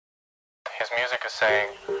his music is saying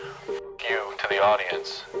 "F you" to the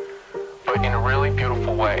audience, but in a really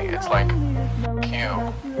beautiful way. It's like, "F you,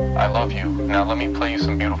 I love you. Now let me play you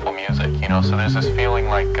some beautiful music." You know, so there's this feeling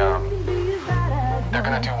like they're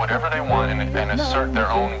gonna do whatever they want and assert their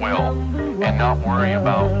own will and not worry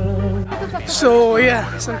about. So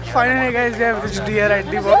yeah, so finally guys, we have reached here at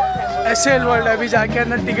the Esselworld. अभी जाके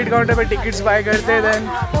अंदर ticket counter पे tickets bye करते हैं, then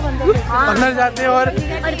अंदर जाते हैं और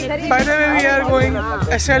by the way we are going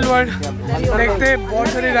Esselworld। देखते हैं, बहुत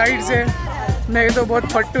सारी राइड्स है। मैं तो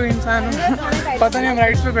बहुत फट्टू इंसान हूँ, पता नहीं हम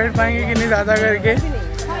राइड्स पे बैठ पाएंगे कि नहीं ज़्यादा करके।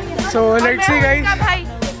 सो लेट्स सी गाइस,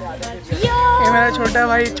 ये मेरा छोटा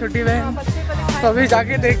भाई छोटी बहन। तो अभी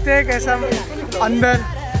जाके देखते हैं कैसा अंदर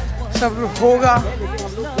सब होगा।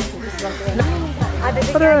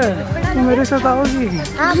 अरे मेरे साथ आओगी?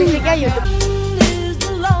 हाँ मुझे क्या YouTube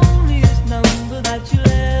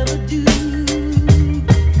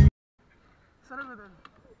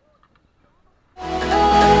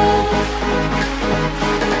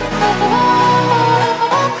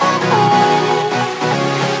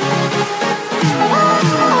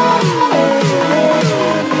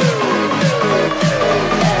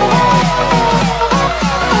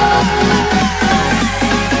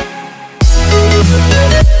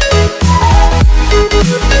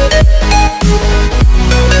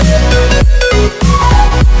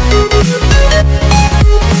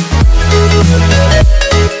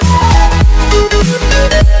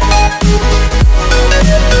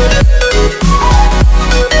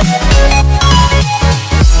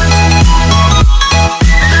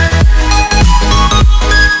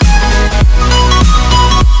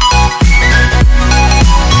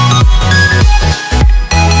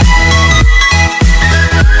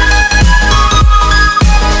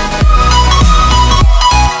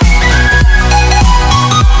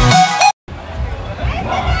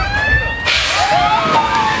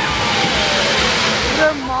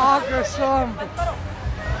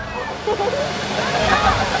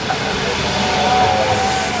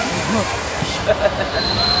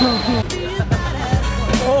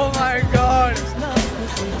Oh my God,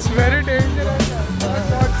 it's very dangerous।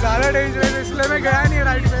 बहुत ज़्यादा डेंजरस, इसलिए मैं गया नहीं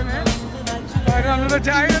राइड पे में। और हम लोग तो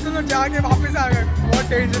जाएंगे तो लोग जाके वापस आ गए। बहुत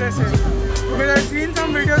डेंजरस है, because I seen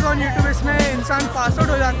some videos on YouTube, इसमें इंसान पास आउट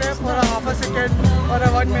हो जाते हैं फॉर हाफ अ सेकेंड और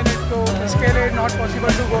 1 मिनट। तो इसके लिए not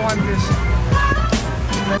possible to go on this.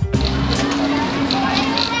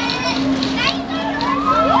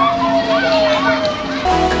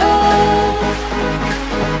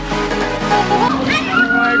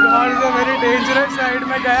 मेरी डेंजरस राइड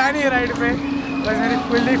में गया नहीं राइड पे, बस मेरी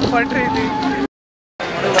फुल्ली फट रही थी।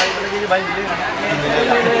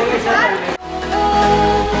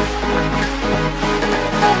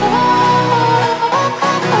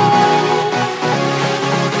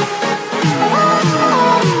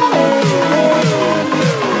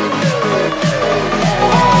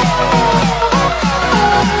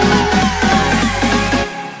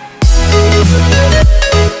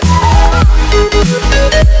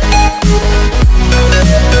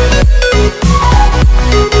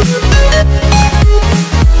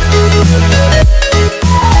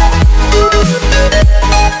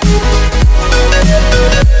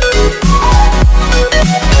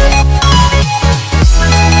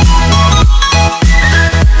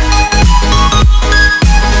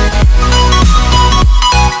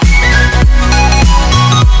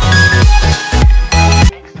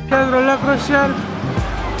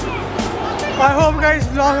 आई होप गाइस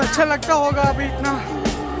ब्लॉग अच्छा लगता होगा। अभी इतना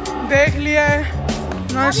देख लिया है,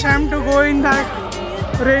 no time to go in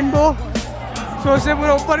that rainbow. सो से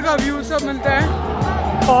पूरा ऊपर का व्यू सब मिलता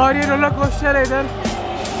है। और ये रोलर कोस्टर है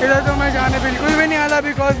इधर तो मैं जाने बिल्कुल भी नहीं आता,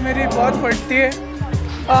 बिकॉज मेरी बहुत फटती है।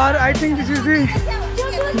 और I think this is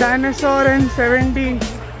the dinosaur and 70।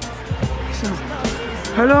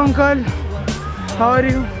 Hello uncle, how are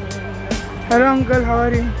you? Hello uncle, how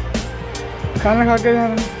are you? खाना खा के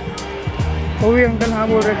जाना। वो भी अंकल हाँ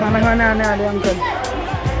बोल रहे, खाना खाने आने वाले अंकल।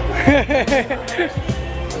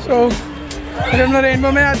 सो जब हम लोग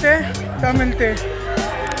रेनबो में आते हैं तब मिलते हैं।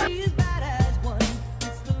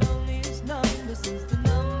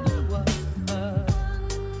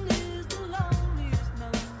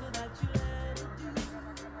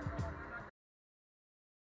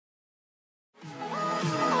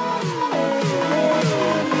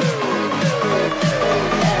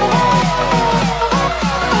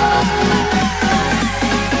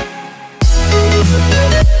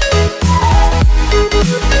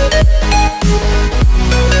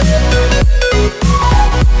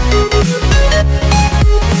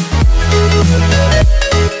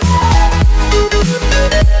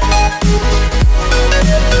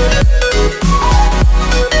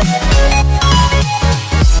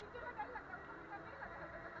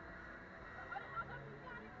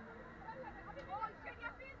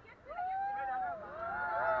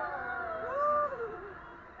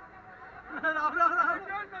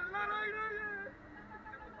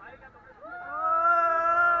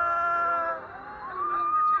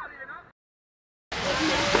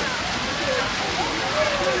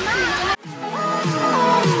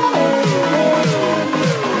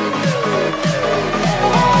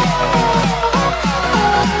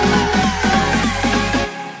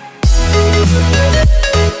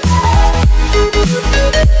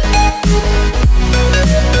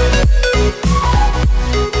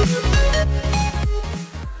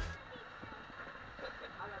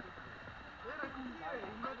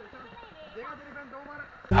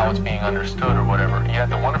 how it's being understood or whatever. Yeah,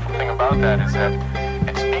 the wonderful thing about that is that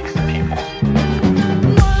it speaks to people.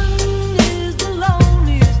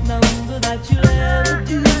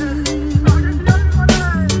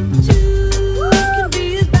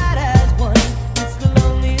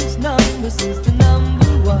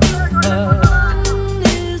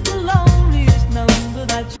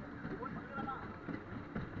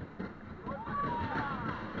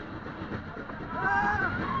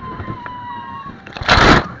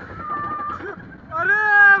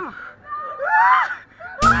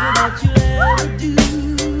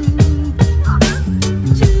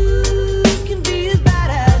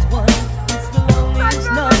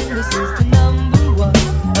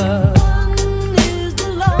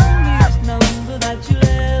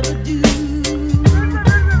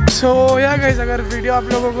 सो या गाइस, अगर वीडियो आप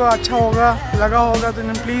लोगों को अच्छा लगा होगा तो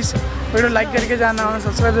प्लीज़ वीडियो लाइक करके जाना और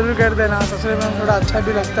सब्सक्राइब जरूर कर देना। सब्सक्राइब में थोड़ा अच्छा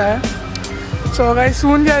भी लगता है। So guys,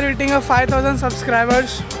 soon we are reaching 5000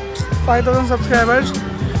 subscribers.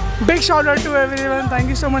 Big shout out to everyone. Thank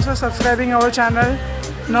you so much for subscribing our channel.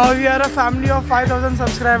 Now we are a family of 5000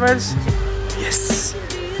 subscribers. Yes.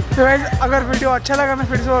 तो गाइस, अगर वीडियो अच्छा लगा मैं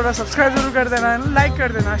फिर से बोल रहा, सब्सक्राइब जरूर कर देना, लाइक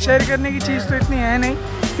कर देना। शेयर करने की चीज़ तो इतनी है नहीं,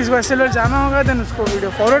 किसी को एसेलवर्ल्ड जाना होगा देन उसको वीडियो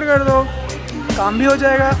फॉरवर्ड कर दो, काम भी हो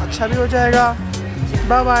जाएगा, अच्छा भी हो जाएगा।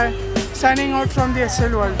 Bye bye, signing out from the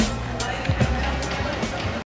एसेलवर्ल्ड।